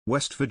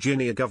West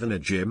Virginia Governor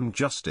Jim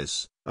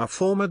Justice, a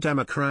former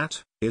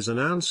Democrat, is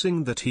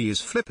announcing that he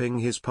is flipping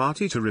his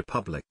party to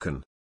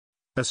Republican.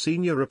 A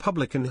senior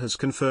Republican has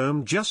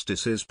confirmed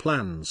Justice's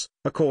plans,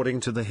 according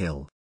to The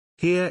Hill.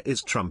 Here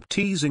is Trump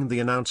teasing the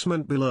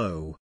announcement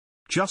below.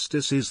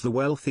 Justice is the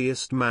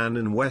wealthiest man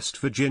in West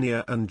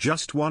Virginia and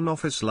just won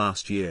office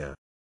last year.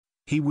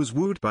 He was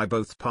wooed by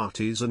both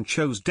parties and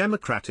chose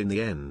Democrat in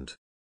the end.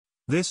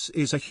 This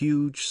is a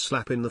huge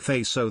slap in the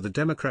face. So the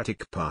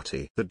Democratic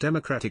Party, the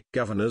Democratic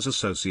Governors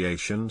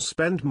Association,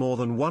 spent more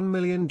than $1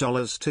 million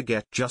to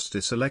get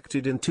Justice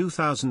elected in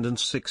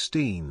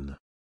 2016.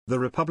 The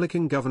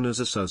Republican Governors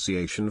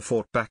Association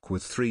fought back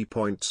with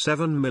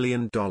 $3.7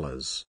 million.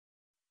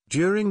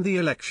 During the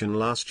election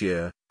last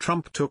year,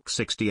 Trump took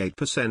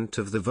 68%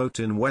 of the vote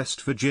in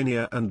West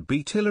Virginia and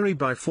beat Hillary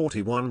by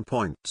 41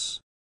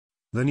 points.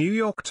 The New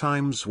York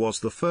Times was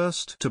the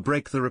first to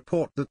break the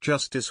report that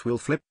Justice will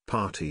flip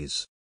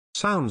parties.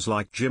 Sounds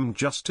like Jim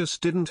Justice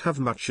didn't have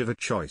much of a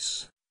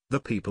choice. The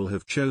people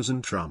have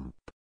chosen Trump.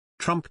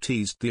 Trump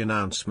teased the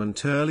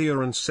announcement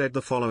earlier and said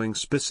the following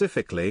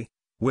specifically: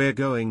 "We're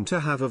going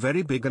to have a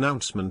very big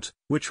announcement,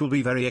 which will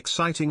be very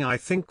exciting, I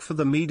think, for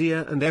the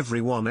media and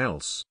everyone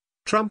else."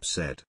 Trump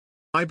said,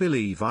 "I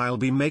believe I'll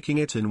be making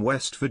it in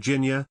West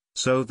Virginia,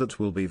 so that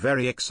will be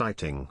very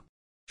exciting.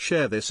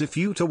 Share this if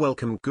you to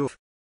welcome Gov.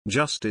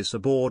 Justice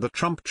aboard a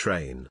Trump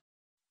train.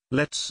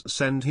 Let's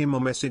send him a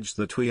message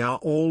that we are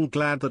all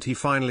glad that he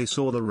finally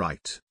saw the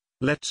right.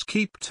 Let's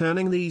keep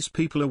turning these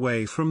people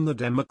away from the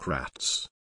Democrats."